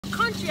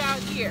want you out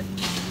here.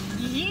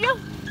 Yeah.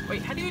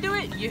 Wait, how do you do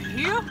it? You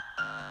hear?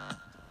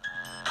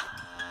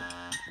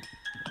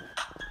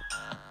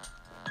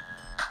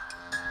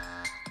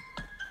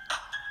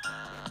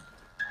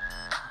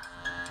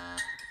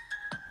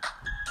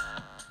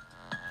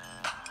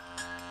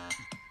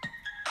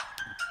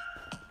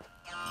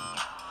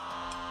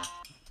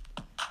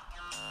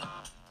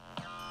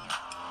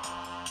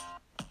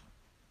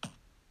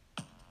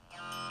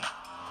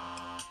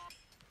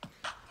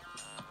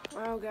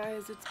 Wow,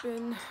 guys, it's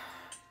been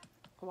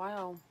a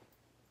while,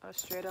 a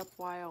straight up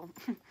while.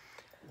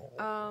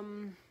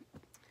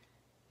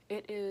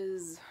 It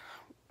is,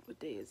 what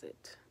day is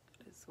it?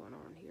 What is going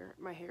on here?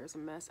 My hair is a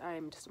mess. I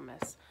am just a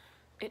mess.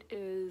 It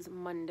is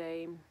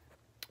Monday.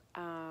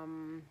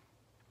 I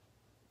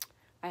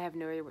have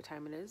no idea what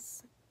time it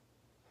is.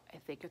 I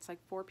think it's like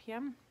 4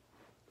 p.m.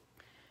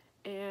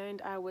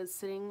 And I was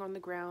sitting on the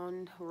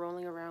ground,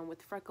 rolling around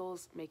with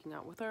Freckles, making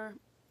out with her,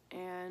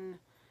 and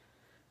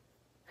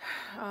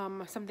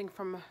something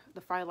from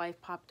the Fry Life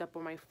popped up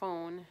on my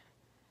phone,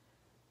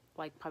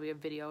 like probably a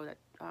video that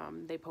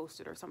they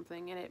posted or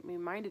something, and it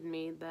reminded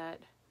me that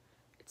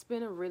it's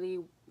been a really,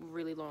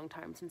 really long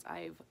time since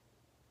I've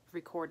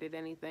recorded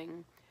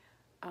anything.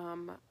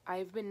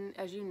 I've been,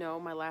 as you know,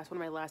 one of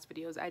my last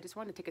videos, I just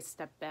wanted to take a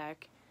step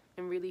back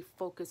and really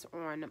focus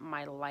on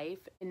my life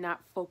and not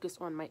focus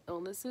on my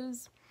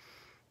illnesses.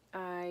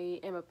 I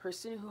am a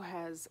person who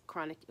has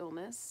chronic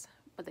illness,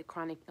 but the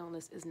chronic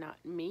illness is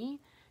not me.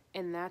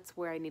 And that's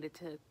where I needed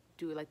to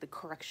do like the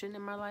correction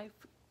in my life.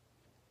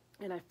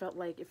 And I felt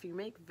like if you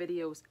make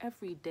videos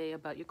every day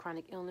about your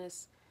chronic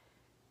illness,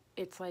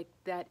 it's like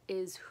that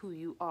is who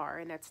you are,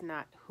 and that's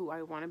not who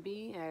I want to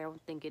be. And I don't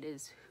think it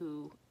is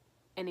who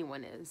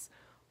anyone is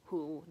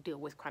who deal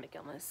with chronic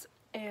illness.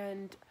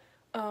 And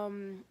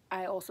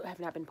I also have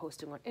not been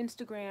posting on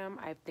Instagram.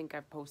 I think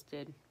I've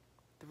posted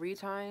 3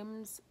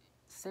 times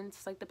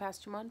since like the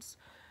past 2 months,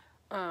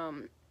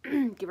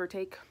 give or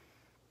take.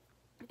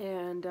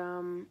 And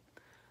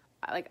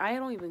like I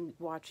don't even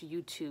watch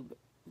YouTube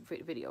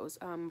videos.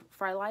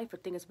 Fry Life, I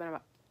think it's been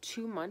about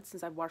 2 months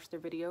since I've watched their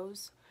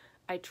videos.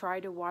 I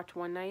tried to watch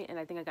one night and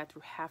I think I got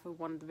through half of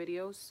one of the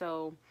videos,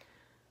 so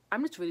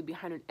I'm just really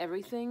behind on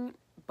everything,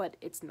 but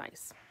it's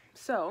nice.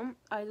 So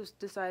I just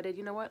decided,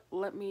 you know what,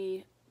 let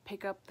me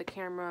pick up the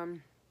camera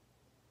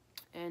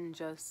and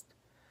just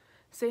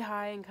say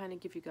hi and kind of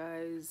give you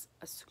guys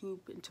a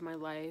scoop into my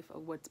life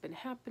of what's been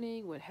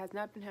happening, what has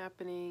not been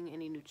happening,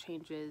 any new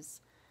changes,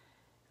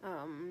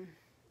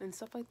 and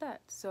stuff like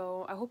that.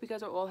 So I hope you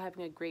guys are all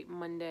having a great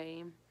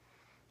Monday,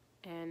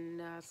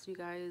 and see you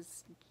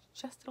guys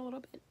just in a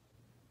little bit.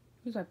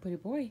 Who's our pretty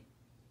boy?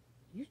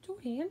 You're so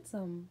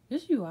handsome.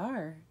 Yes, you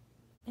are.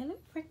 Hello,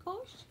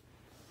 Freckles.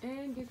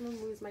 And Gizmo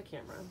moves my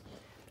camera.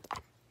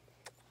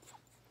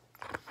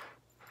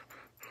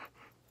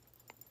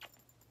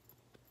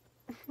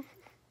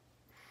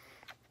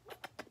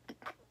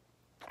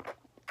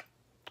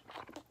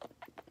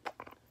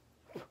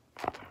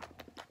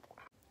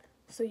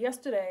 So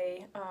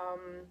yesterday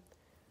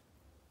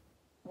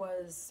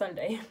was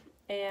Sunday,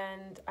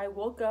 and I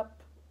woke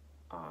up,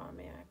 oh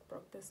man, I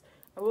broke this.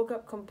 I woke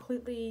up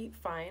completely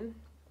fine,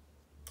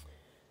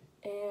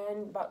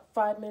 and about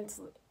 5 minutes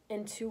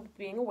into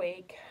being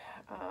awake,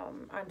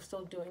 I'm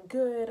still doing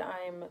good.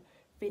 I'm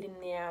feeding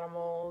the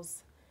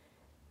animals.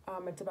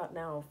 It's about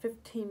now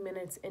 15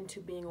 minutes into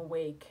being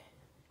awake,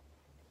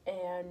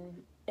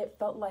 and it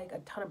felt like a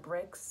ton of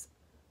bricks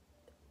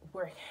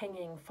were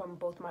hanging from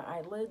both my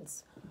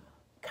eyelids.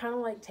 Kind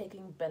of like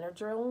taking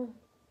Benadryl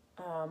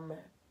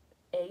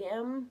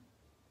AM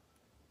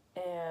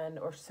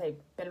or say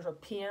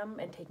Benadryl PM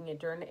and taking it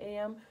during the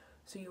AM,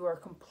 so you are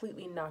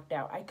completely knocked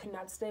out. I could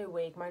not stay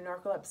awake. My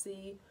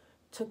narcolepsy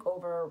took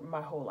over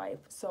my whole life.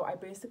 So I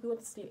basically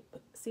went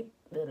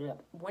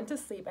to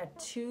sleep at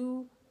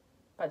 2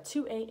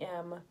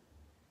 a.m.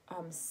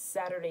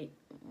 Saturday,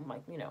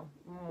 like, you know,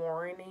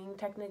 morning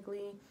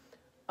technically,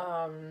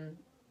 and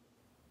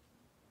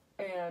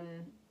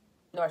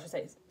no, I should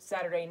say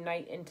Saturday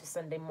night into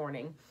Sunday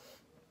morning.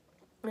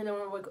 And then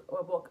when I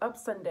woke up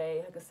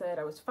Sunday, like I said,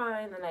 I was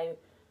fine, and I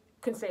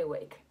couldn't stay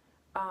awake.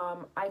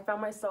 I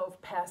found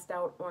myself passed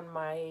out on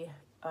my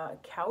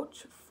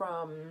couch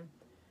from,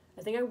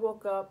 I think I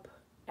woke up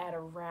at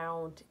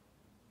around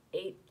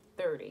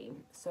 8:30.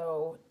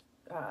 So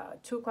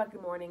 2 o'clock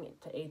in the morning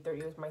to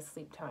 8:30 was my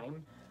sleep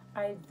time.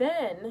 I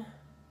then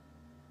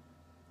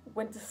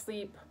went to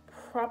sleep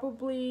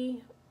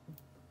probably,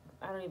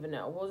 I don't even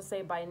know, we'll just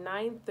say by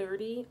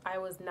 9:30 I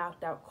was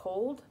knocked out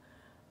cold.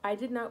 I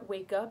did not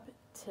wake up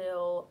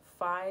till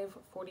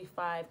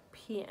 5:45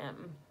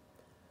 p.m.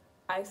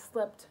 I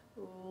slept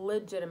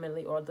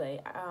legitimately all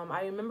day.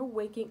 I remember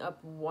waking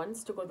up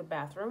once to go to the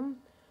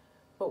bathroom,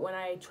 but when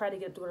I tried to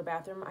get up to go to the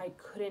bathroom, I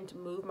couldn't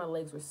move. My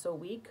legs were so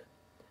weak.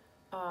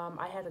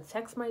 I had to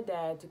text my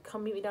dad to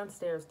come meet me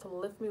downstairs, to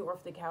lift me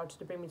off the couch,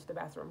 to bring me to the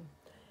bathroom.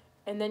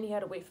 And then he had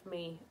to wait for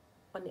me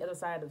on the other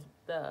side of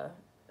the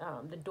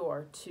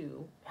door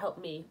to help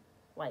me,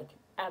 like,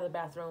 out of the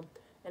bathroom,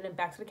 and then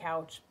back to the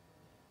couch.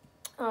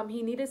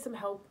 He needed some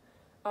help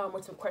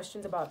with some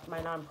questions about my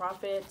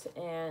nonprofit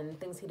and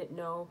things he didn't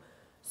know.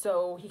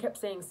 So he kept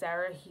saying,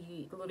 Sarah,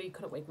 he literally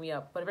couldn't wake me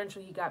up. But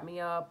eventually he got me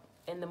up.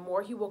 And the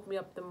more he woke me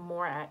up, the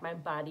more my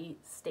body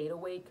stayed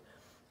awake.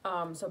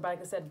 So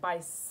like I said, by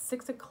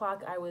 6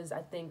 o'clock, I was,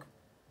 I think,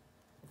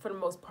 for the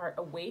most part,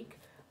 awake.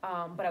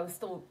 But I was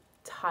still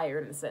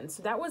tired in a sense.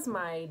 So that was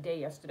my day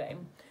yesterday.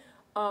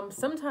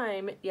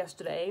 Sometime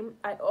yesterday,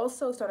 I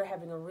also started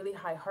having a really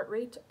high heart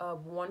rate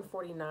of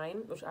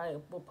 149, which I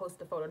will post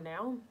the photo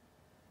now.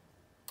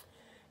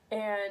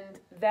 And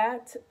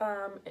that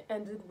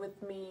ended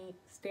with me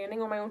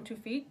standing on my own 2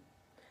 feet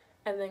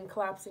and then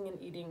collapsing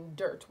and eating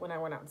dirt when I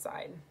went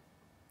outside.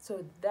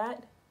 So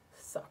that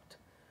sucked.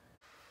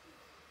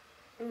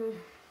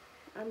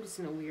 I'm just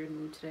in a weird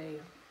mood today.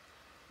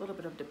 A little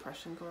bit of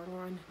depression going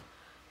on.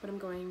 But I'm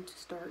going to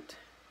start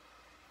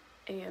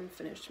and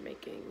finish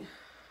making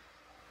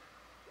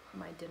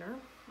my dinner.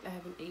 I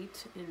haven't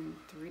ate in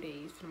 3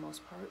 days for the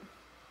most part.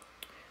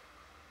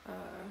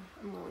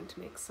 I'm going to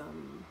make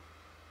some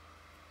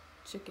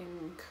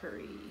chicken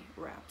curry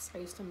wraps. I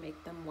used to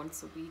make them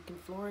once a week in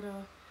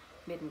Florida.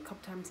 Made them a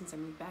couple times since I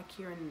moved back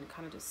here, and it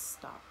kind of just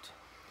stopped.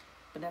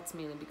 But that's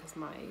mainly because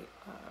my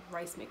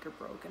rice maker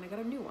broke and I got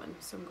a new one,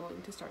 so I'm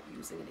going to start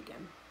using it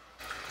again.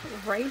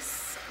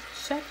 Rice,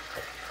 check.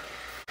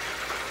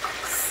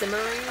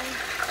 Simmering,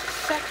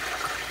 check.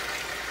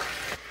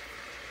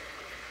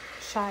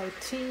 Chai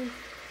tea,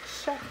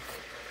 check.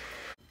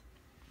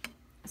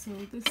 So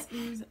this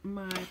is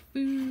my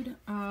food.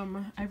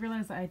 I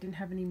realized that I didn't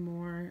have any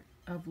more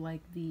of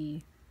like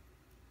the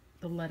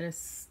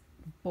lettuce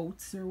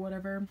boats or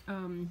whatever.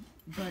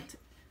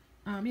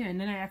 Yeah,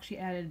 and then I actually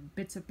added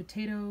bits of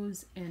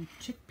potatoes and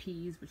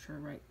chickpeas, which are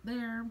right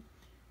there.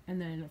 And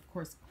then of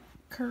course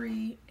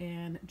curry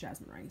and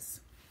jasmine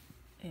rice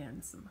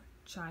and some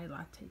chai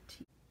latte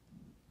tea.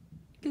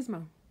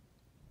 Gizmo,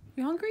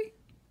 you hungry?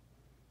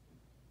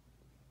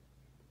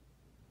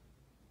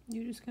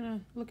 You just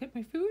gonna look at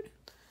my food?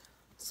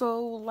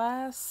 So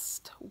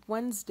last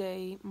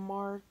Wednesday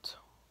marked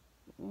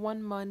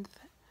 1 month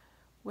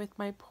with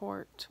my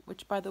port,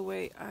 which by the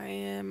way, I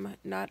am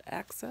not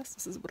accessed.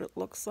 This is what it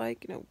looks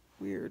like, you know,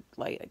 weird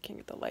light. I can't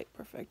get the light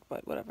perfect,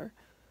 but whatever.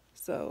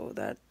 So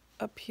that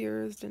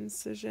appears the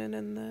incision,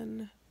 and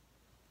then,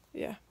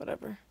 yeah,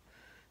 whatever.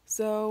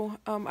 So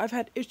I've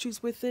had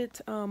issues with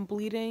it,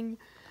 bleeding.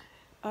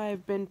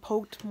 I've been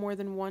poked more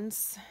than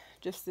once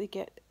just to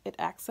get it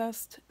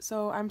accessed.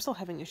 So I'm still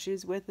having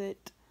issues with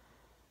it,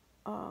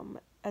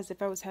 as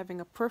if I was having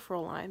a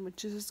peripheral line,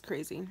 which is just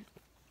crazy.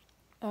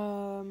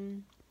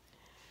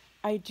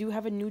 I do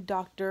have a new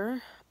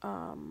doctor.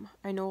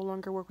 I no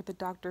longer work with the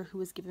doctor who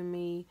was giving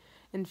me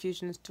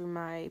infusions through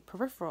my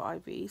peripheral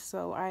IV.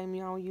 So I'm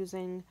now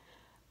using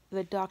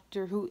the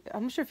doctor who,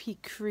 I'm not sure if he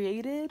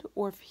created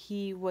or if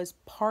he was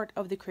part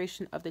of the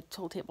creation of the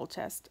tilt table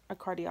test, a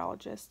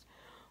cardiologist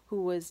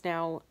who was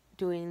now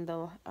doing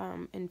the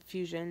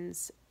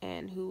infusions,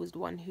 and who was the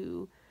one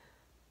who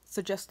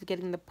suggested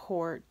getting the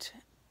port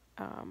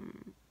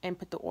and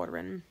put the order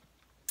in.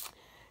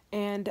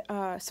 And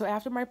so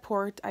after my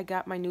port, I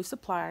got my new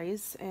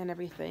supplies and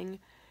everything.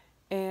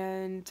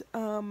 And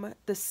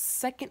the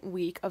second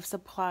week of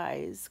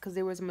supplies, because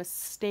there was a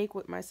mistake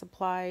with my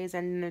supplies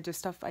and there's just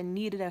stuff I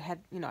needed. I had,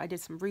 you know, I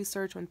did some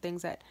research on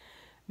things that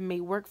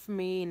may work for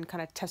me and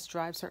kind of test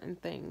drive certain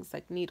things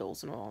like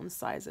needles and all and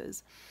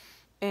sizes.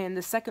 And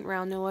the second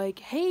round, they're like,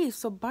 hey,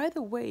 so by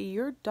the way,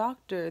 your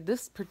doctor,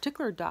 this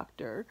particular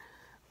doctor,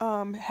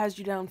 has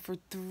you down for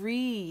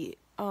 3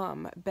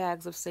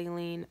 bags of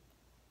saline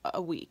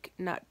a week,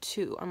 not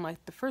 2,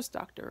 unlike the first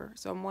doctor.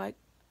 So I'm like,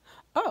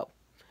 oh.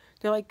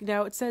 They're like,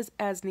 now it says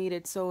as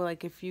needed, so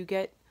like if you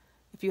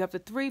have the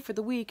 3 for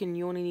the week and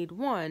you only need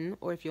 1,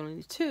 or if you only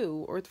need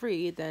 2 or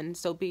 3, then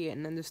so be it.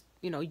 And then just,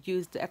 you know,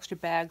 use the extra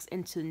bags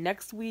into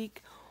next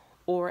week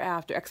or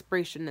after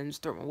expiration and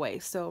just throw them away.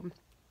 So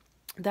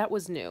that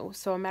was new.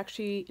 So I'm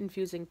actually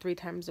infusing 3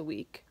 times a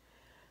week.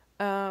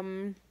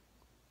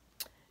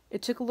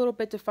 It took a little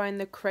bit to find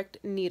the correct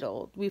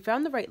needle. We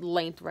found the right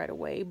length right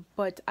away,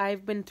 but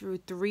I've been through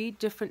 3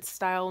 different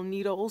style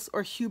needles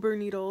or Huber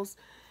needles,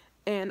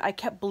 and I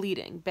kept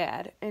bleeding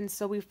bad. And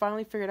so we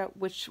finally figured out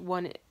which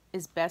one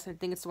is best. I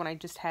think it's the one I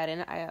just had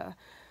in.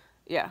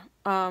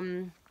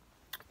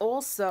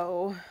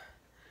 Also,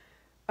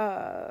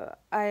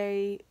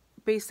 I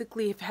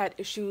basically have had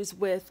issues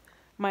with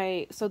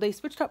so they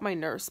switched up my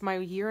nurse, my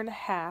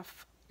 1.5-year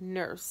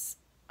nurse.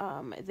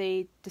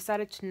 They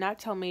decided to not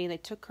tell me. They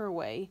took her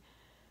away,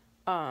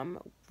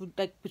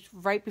 like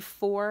right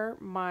before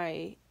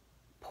my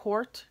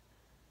port.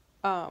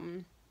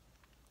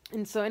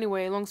 And so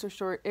anyway, long story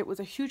short, it was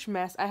a huge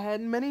mess. I had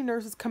many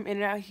nurses come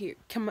in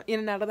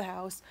and out of the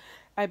house.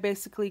 I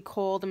basically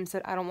called them and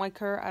said, I don't like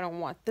her. I don't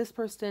want this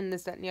person,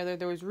 this, that, and the other.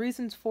 There was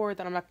reasons for it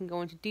that I'm not going to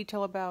go into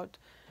detail about.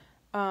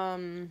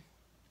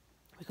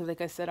 Because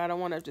like I said, I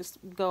don't want to just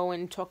go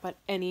and talk about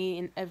any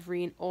and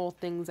every and all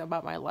things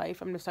about my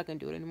life. I'm just not going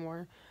to do it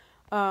anymore.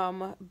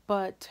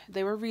 But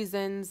there were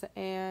reasons,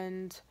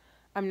 and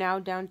I'm now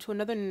down to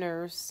another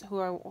nurse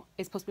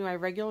is supposed to be my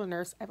regular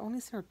nurse. I've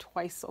only seen her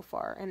twice so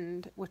far,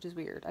 and which is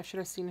weird. I should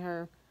have seen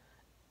her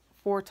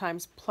 4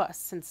 times plus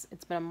since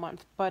it's been a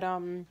month. But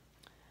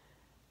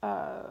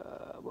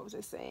what was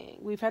I saying?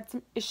 We've had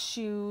some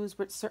issues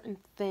with certain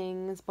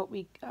things, but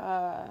we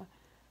got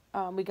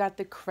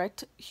the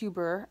correct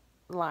Huber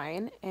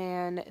line,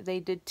 and they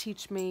did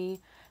teach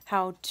me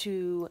how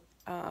to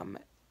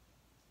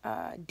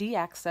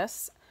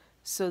de-access,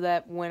 so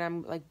that when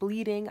I'm like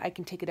bleeding, I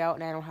can take it out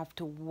and I don't have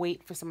to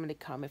wait for someone to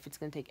come if it's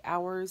going to take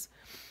hours.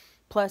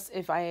 Plus,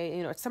 if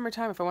it's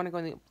summertime, if I want to go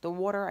in the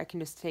water, I can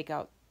just take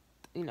out,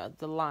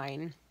 the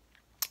line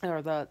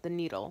or the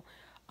needle.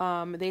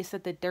 They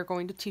said that they're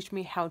going to teach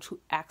me how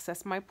to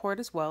access my port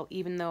as well,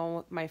 even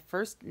though my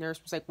first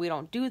nurse was like, we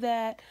don't do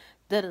that,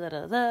 da da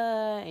da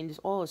da, and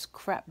just all this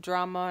crap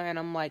drama, and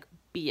I'm like,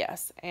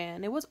 BS,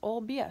 and it was all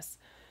BS.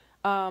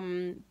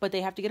 But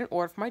they have to get an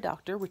order from my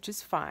doctor, which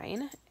is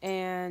fine,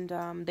 and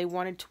they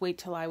wanted to wait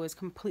till I was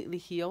completely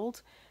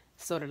healed.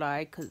 So did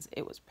I, because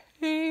it was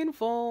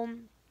painful.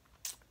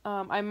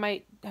 I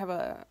might have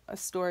a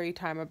story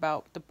time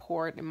about the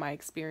port and my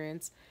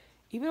experience,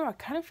 even though I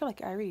kind of feel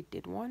like I already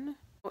did one.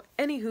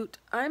 Anywho,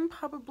 I'm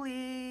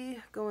probably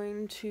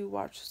going to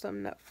watch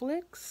some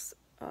Netflix,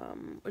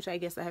 which I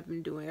guess I have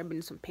been doing. I've been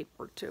doing some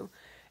paperwork too,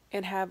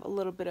 and have a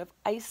little bit of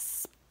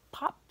ice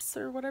pops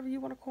or whatever you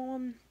want to call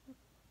them.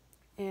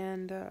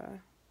 And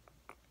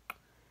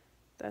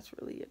that's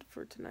really it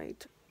for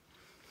tonight.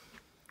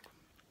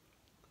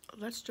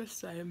 Let's just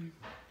say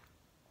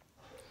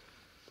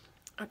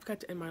I forgot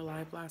to end my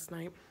live last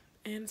night,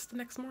 and it's the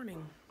next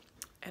morning,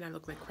 and I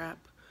look like crap.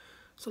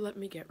 So let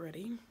me get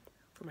ready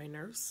for my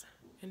nurse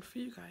and for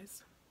you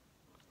guys.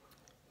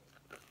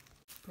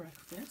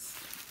 Breakfast.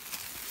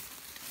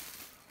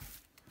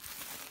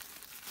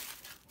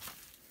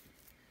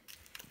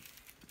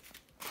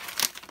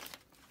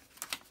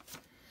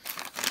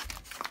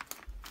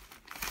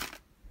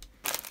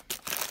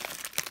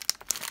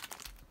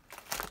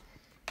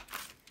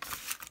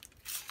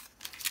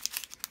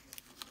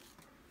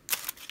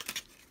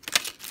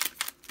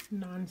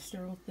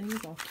 Non-sterile things,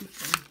 I'll keep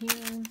them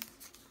here.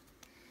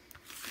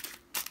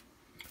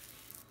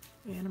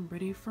 And I'm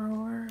ready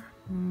for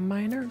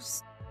my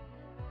nurse.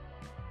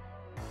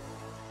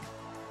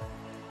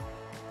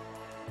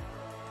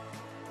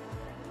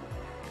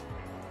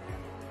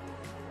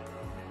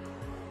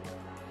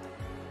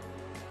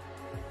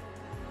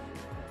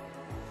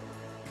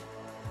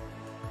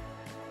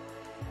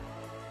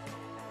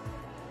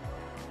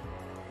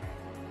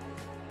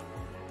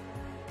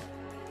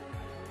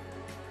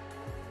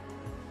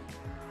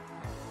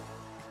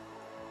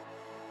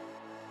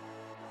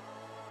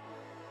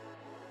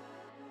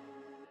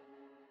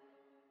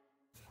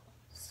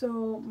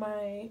 So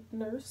my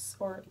nurse,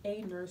 or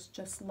a nurse,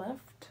 just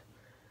left.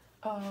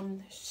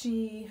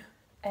 It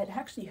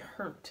actually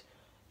hurt,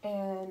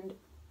 and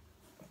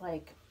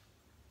like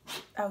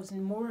I was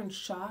more in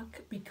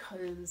shock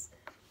because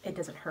it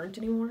doesn't hurt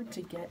anymore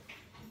to get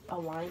a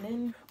line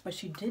in. But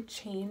she did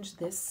change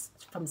this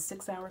from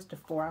 6 hours to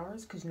 4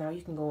 hours, because now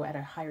you can go at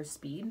a higher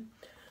speed,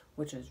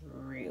 which is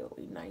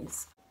really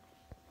nice.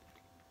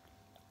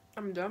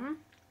 I'm done,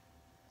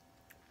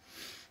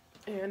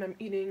 and I'm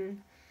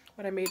eating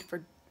what I made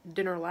for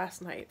dinner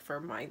last night for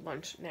my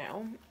lunch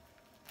now.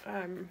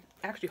 I'm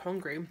actually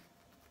hungry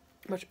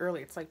much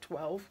early. It's like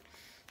 12.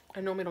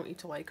 I normally don't eat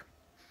till like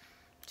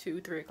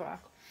 2, 3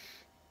 o'clock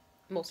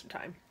most of the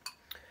time.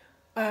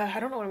 I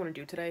don't know what I want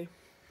to do today.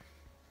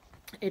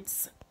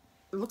 It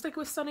looked like it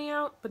was sunny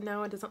out, but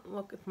now it doesn't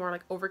look. It's more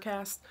like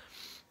overcast,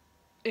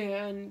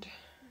 and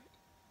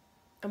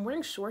I'm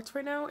wearing shorts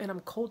right now, and I'm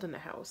cold in the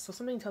house, so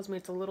something tells me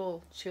it's a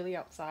little chilly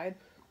outside,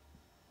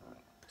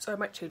 so I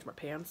might change my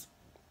pants.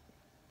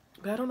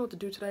 But I don't know what to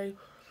do today.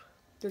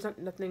 There's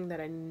nothing that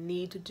I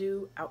need to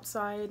do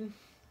outside,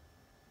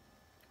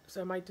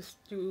 so I might just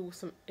do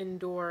some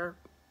indoor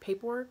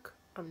paperwork.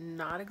 I'm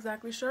not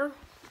exactly sure.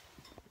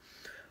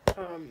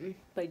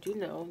 But I do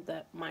know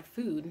that my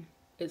food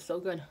is so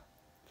good.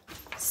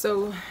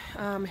 So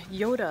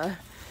Yoda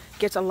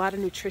gets a lot of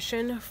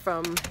nutrition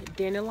from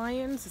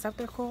dandelions. Is that what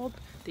they're called?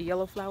 The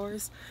yellow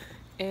flowers.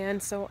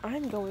 And so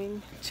I'm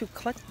going to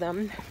collect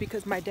them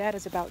because my dad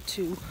is about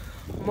to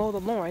mow the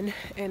lawn,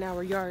 and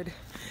our yard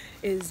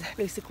is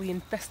basically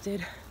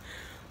infested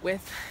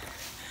with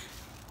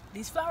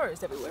these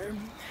flowers everywhere.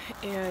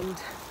 And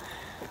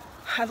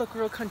I look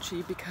real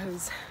country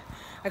because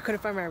I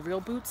couldn't find my real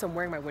boots. I'm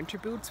wearing my winter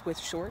boots with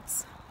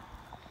shorts.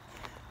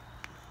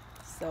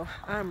 So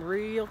I'm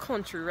real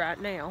country right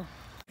now.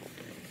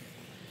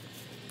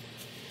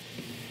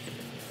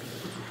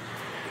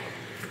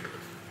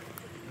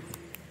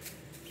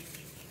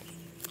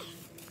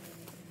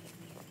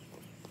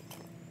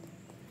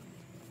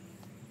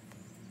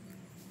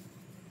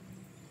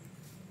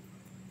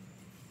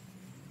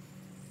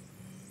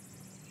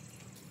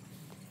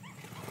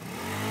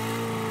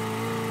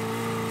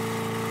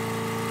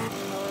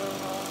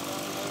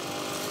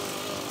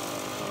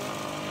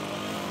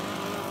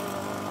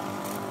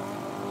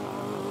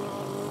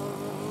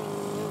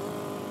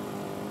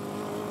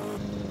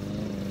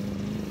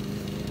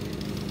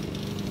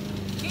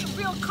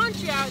 so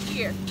country out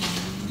here.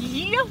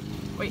 Yeah.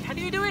 Wait, how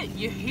do you do it?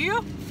 You hear?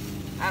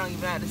 I don't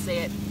even know how to say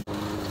it.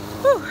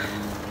 Whew.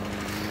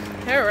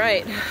 All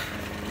right.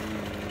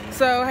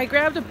 So I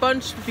grabbed a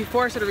bunch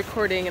before I started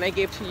recording and I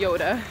gave to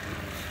Yoda.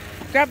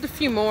 Grabbed a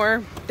few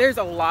more. There's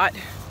a lot.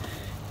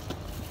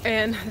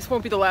 And this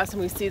won't be the last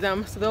time we see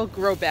them, so they'll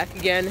grow back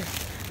again.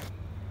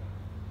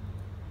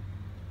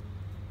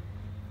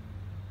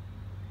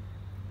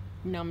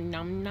 Num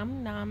num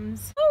num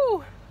nums.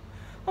 Oh!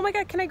 Oh my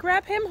god, can I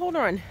grab him? Hold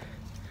on.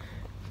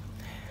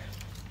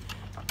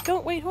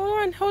 Don't wait,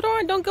 hold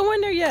on, don't go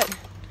in there yet.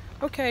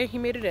 Okay, he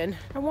made it in.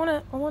 I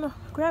wanna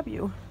grab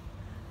you.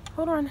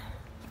 Hold on.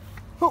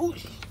 Oh,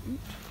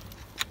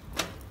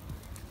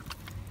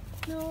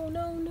 no,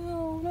 no,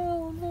 no,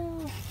 no,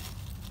 no.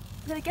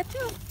 Did I get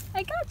you?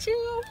 I got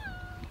you.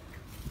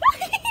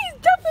 He's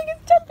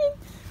jumping.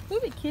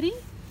 Move it, kitty.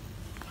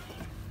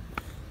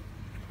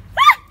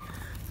 Ah!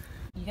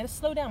 You gotta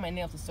slow down, my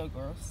nails are so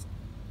gross.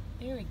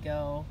 There we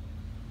go.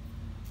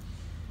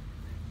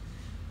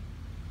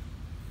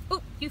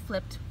 Oh, you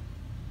flipped.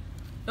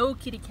 No,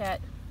 kitty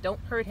cat. Don't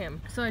hurt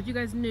him. So as you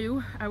guys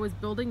knew, I was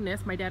building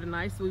this, my dad and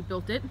I, so we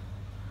built it.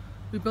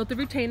 We built the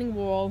retaining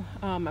wall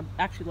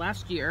actually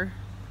last year,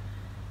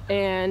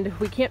 and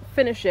we can't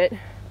finish it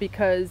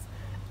because,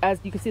 as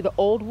you can see, the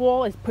old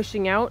wall is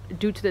pushing out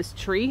due to this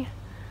tree.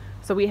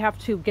 So we have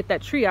to get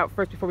that tree out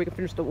first before we can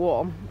finish the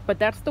wall. But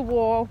that's the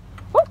wall.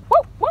 Whoop,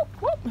 whoop, whoop,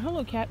 whoop.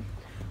 Hello, cat.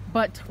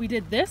 But we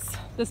did this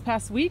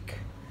past week.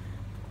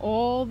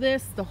 All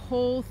this, the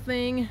whole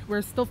thing.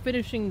 We're still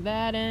finishing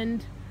that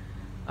end.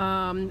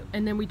 And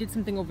then we did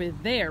something over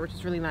there, which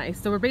is really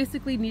nice. So we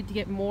basically need to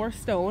get more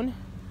stone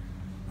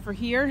for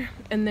here,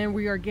 and then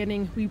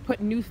we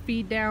put new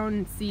feed down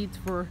and seeds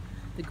for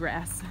the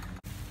grass.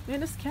 Man,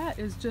 this cat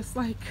is just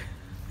like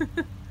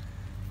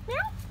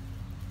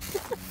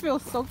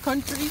feels so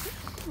country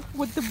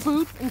with the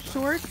boots and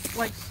shorts,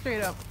 like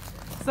straight up.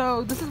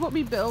 So this is what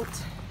we built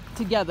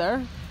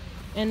together,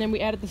 and then we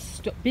added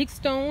the big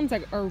stones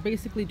that are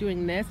basically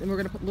doing this, and we're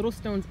gonna put little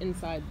stones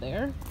inside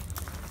there.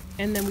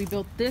 And then we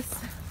built this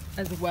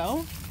as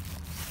well,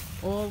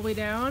 all the way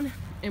down,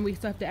 and we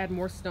still have to add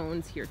more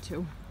stones here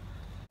too.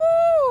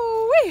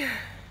 Woo-wee.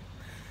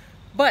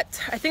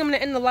 But I think I'm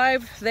gonna end the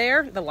live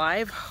there.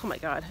 Oh my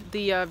god,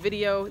 the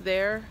video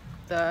there,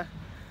 the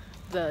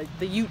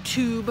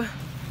YouTube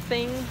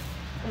thing.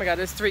 Oh my god,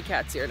 there's 3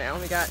 cats here now.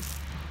 We got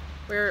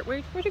where'd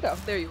you go?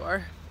 There you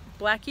are.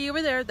 Blackie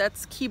over there,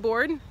 that's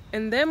Keyboard.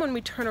 And then when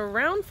we turn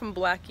around from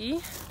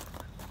Blackie,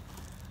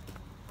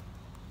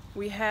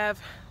 we have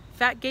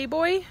Fat Gay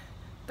Boy,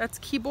 that's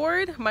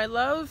Keyboard, my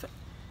love.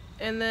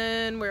 And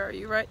then where are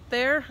you? Right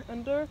there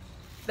under,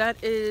 that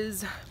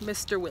is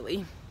Mr.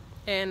 Willie.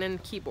 And then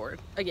Keyboard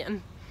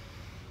again.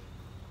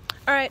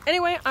 All right,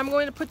 anyway, I'm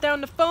going to put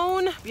down the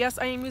phone. Yes,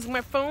 I am using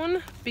my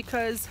phone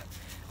because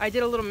I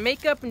did a little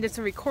makeup and did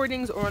some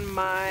recordings on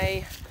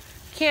my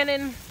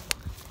Canon.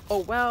 Oh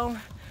well,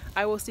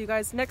 I will see you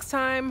guys next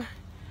time,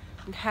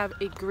 and have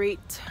a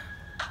great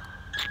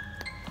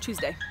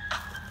Tuesday.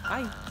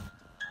 Bye.